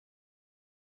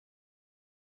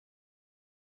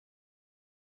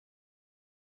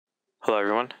Hello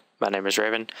everyone, my name is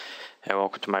Raven and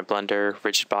welcome to my Blender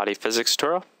rigid body physics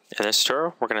tutorial. In this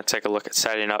tutorial we're going to take a look at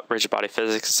setting up rigid body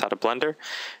physics inside of Blender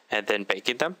and then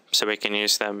baking them so we can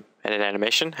use them in an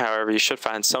animation. However, you should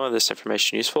find some of this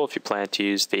information useful if you plan to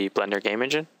use the Blender game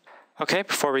engine. Okay,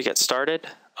 before we get started,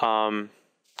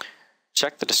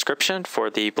 check the description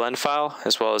for the blend file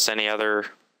as well as any other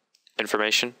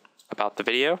information about the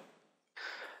video.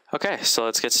 Okay, so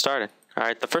let's get started.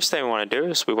 Alright, the first thing we want to do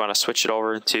is we want to switch it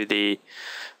over to the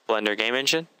Blender game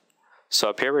engine. So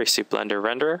up here we see Blender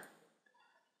renderer,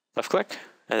 left click,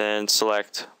 and then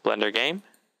select Blender game.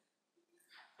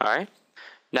 Alright,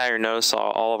 now you'll notice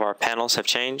all of our panels have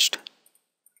changed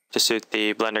to suit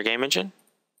the Blender game engine.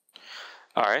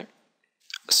 Alright,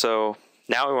 so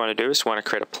now what we want to do is we want to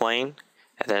create a plane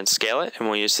and then scale it, and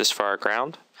we'll use this for our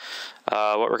ground.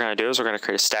 What we're going to do is we're going to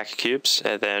create a stack of cubes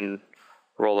and then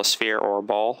roll a sphere or a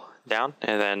ball down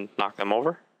and then knock them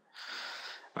over.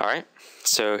 Alright,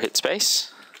 so hit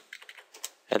space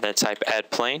and then type add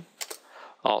plane.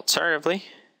 Alternatively,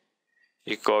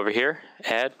 you can go over here,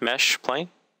 add mesh plane.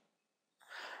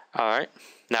 Alright,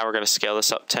 now we're going to scale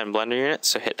this up 10 Blender units,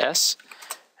 so hit S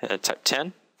and then type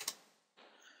 10.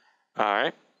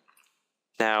 Alright,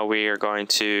 now we are going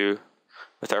to,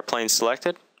 with our plane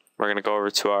selected, we're going to go over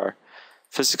to our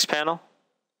physics panel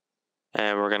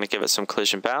and we're going to give it some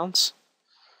collision bounds.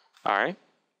 Alright,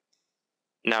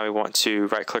 now we want to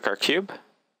right click our cube.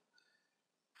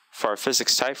 For our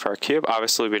physics type for our cube,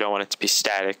 obviously we don't want it to be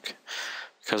static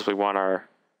because we want our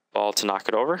ball to knock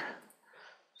it over.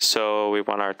 So we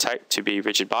want our type to be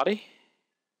rigid body.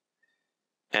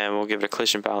 And we'll give it a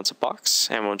collision bounds of box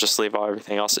and we'll just leave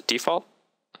everything else at default.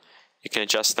 You can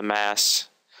adjust the mass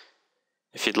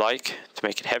if you'd like to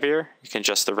make it heavier. You can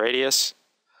adjust the radius.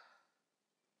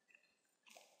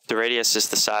 The radius is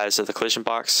the size of the collision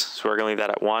box, so we're going to leave that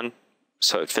at 1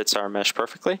 so it fits our mesh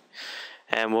perfectly.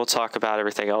 And we'll talk about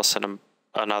everything else in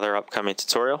another upcoming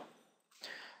tutorial.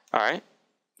 Alright,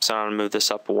 so I'm going to move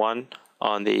this up 1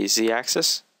 on the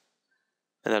z-axis,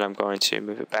 and then I'm going to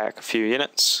move it back a few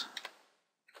units.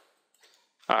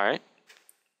 Alright,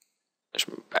 just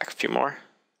move back a few more.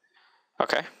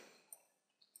 Okay.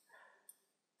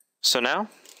 So now,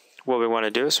 what we want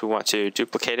to do is we want to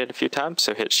duplicate it a few times,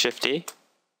 so hit Shift D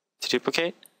to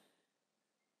duplicate,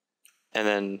 and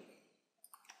then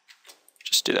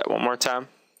just do that one more time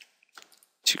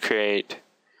to create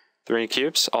 3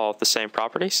 cubes, all of the same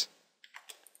properties,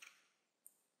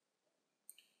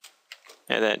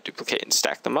 and then duplicate and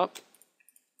stack them up.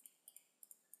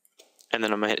 And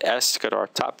then I'm going to hit S to go to our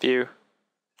top view.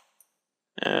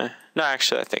 No,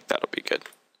 actually I think that'll be good.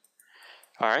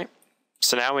 Alright,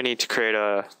 so now we need to create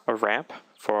a ramp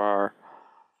for our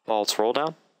ball to roll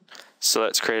down. So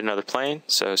let's create another plane,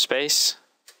 so space,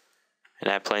 and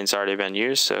that plane's already been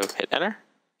used, so hit enter.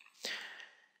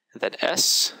 And then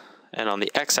S, and on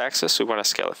the x-axis we want to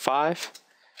scale it 5,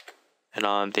 and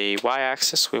on the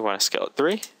y-axis we want to scale it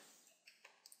 3.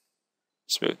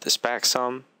 Let's move this back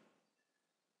some,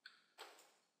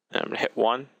 and I'm going to hit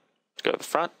 1 to go to the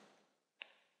front.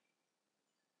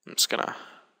 I'm just going to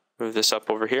move this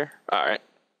up over here. Alright.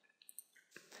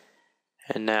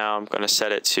 And now I'm going to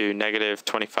set it to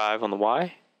 -25 on the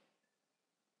Y.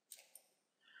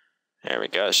 There we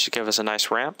go. It should give us a nice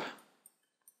ramp.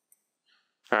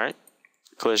 Alright.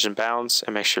 Collision bounds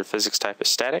and make sure physics type is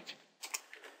static.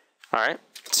 Alright.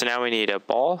 So now we need a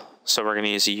ball. So we're going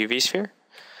to use a UV sphere.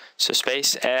 So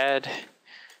space, add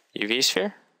UV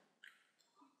sphere.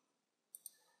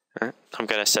 Alright. I'm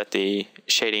going to set the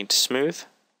shading to smooth.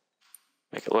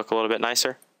 Make it look a little bit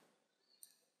nicer.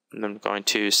 And I'm going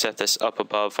to set this up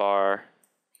above our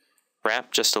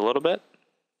ramp just a little bit.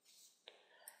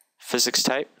 Physics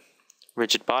type,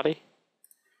 rigid body,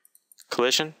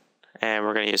 collision, and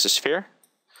we're going to use a sphere.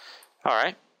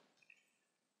 Alright.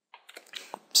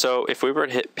 So if we were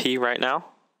to hit P right now,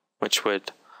 which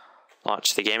would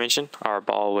launch the game engine, our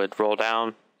ball would roll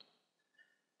down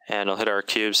and it'll hit our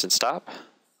cubes and stop.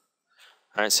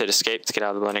 Alright, so hit escape to get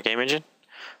out of the Blender game engine.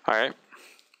 Alright,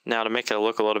 now to make it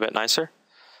look a little bit nicer,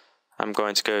 I'm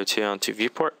going to go onto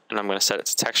viewport and I'm going to set it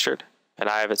to textured, and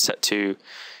I have it set to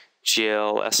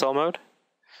GLSL mode.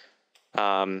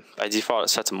 By default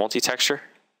it's set to multi-texture.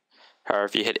 However,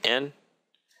 if you hit N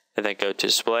and then go to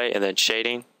display and then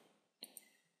shading,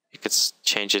 you could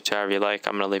change it to however you like.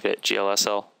 I'm going to leave it at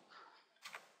GLSL.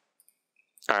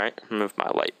 Alright, move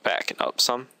my light back and up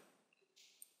some.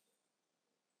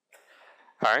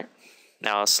 Alright,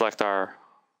 now let's select our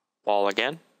ball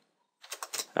again.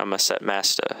 I'm going to set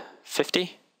mass to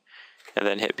 50 and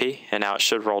then hit P, and now it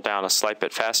should roll down a slight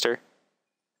bit faster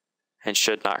and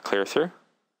should not clear through.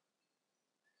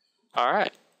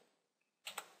 Alright.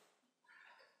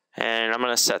 And I'm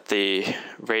going to set the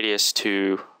radius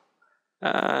to,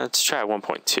 let's try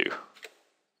 1.2.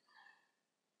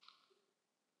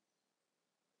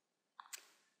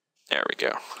 There we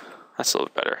go. That's a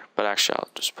little better, but actually I'll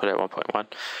just put it at 1.1. All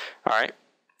right.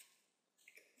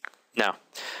 Now,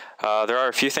 there are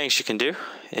a few things you can do.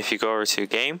 If you go over to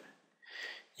Game,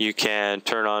 you can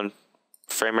turn on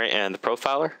frame rate and the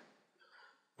profiler,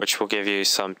 which will give you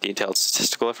some detailed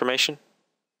statistical information.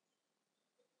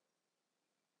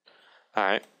 All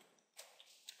right.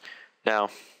 Now,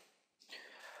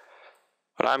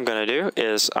 what I'm going to do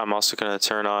is I'm also going to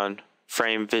turn on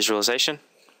frame visualization,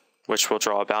 which will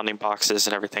draw bounding boxes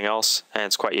and everything else, and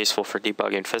it's quite useful for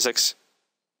debugging physics.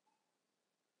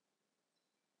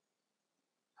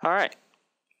 All right.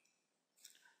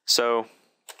 So,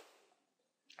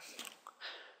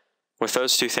 with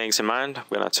those two things in mind, I'm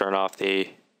going to turn off the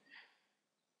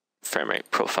frame rate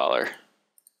profiler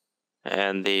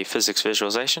and the physics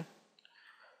visualization.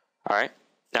 All right.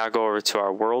 Now go over to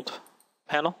our world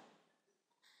panel.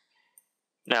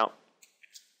 Now,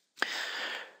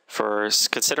 for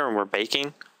considering we're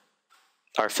baking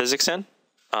our physics in,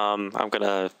 I'm going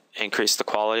to increase the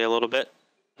quality a little bit.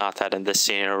 Not that in this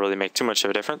scene it'll really make too much of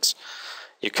a difference.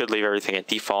 You could leave everything at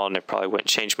default and it probably wouldn't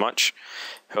change much.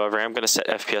 However, I'm going to set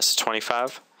FPS to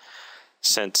 25,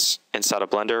 since inside of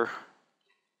Blender,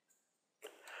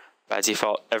 by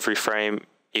default, every frame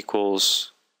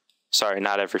equals, sorry,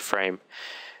 not every frame,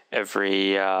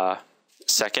 every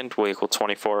second will equal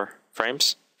 24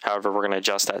 frames. However, we're going to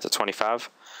adjust that to 25.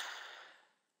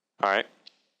 All right.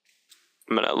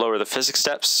 I'm going to lower the physics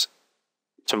steps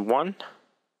to 1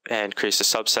 and increase the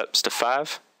substeps to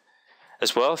 5.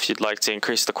 As well, if you'd like to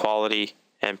increase the quality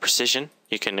and precision,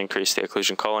 you can increase the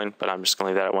occlusion culling, but I'm just going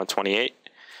to leave that at 128,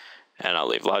 and I'll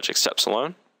leave logic steps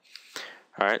alone.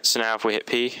 All right, so now if we hit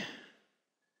P,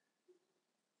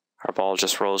 our ball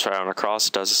just rolls right on across,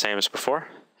 does the same as before.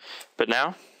 But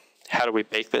now, how do we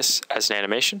bake this as an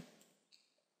animation?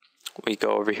 We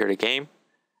go over here to Game,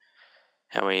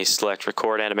 and we select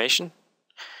Record Animation.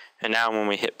 And now when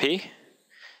we hit P,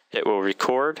 it will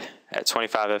record at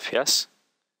 25 FPS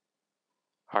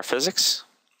our physics.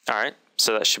 All right,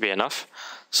 so that should be enough.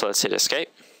 So let's hit Escape.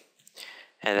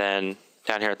 And then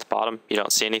down here at the bottom, you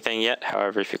don't see anything yet.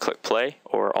 However, if you click Play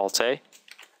or Alt-A,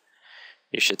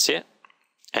 you should see it.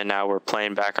 And now we're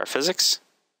playing back our physics.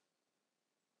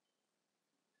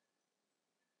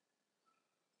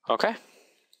 Okay.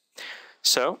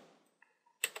 So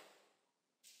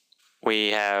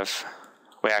we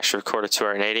actually recorded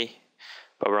 280,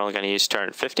 but we're only going to use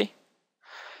 250.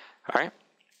 All right.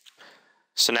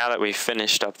 So now that we've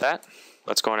finished up that,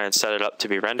 let's go ahead and set it up to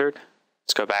be rendered.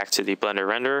 Let's go back to the Blender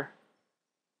renderer.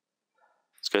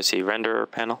 Let's go to the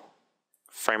renderer panel.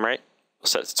 Frame rate, we'll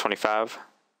set it to 25.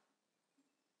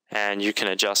 And you can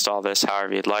adjust all this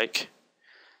however you'd like.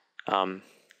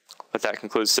 But that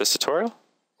concludes this tutorial.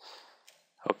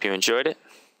 Hope you enjoyed it.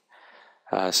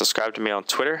 Subscribe to me on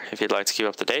Twitter if you'd like to keep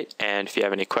up to date. And if you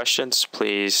have any questions,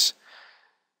 please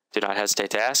do not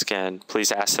hesitate to ask, and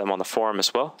please ask them on the forum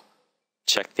as well.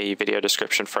 Check the video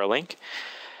description for a link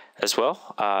as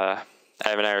well. I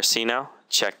have an IRC now.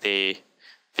 Check the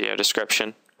video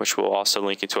description, which will also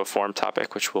link you to a forum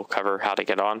topic, which will cover how to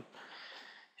get on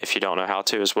if you don't know how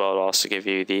to as well. It'll also give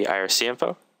you the IRC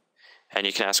info, and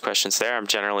you can ask questions there. I'm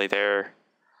generally there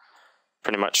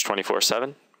pretty much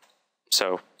 24/7,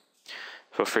 so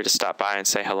feel free to stop by and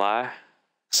say hello.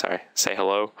 Say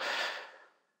hello.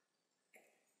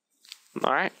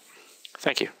 All right.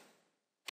 Thank you.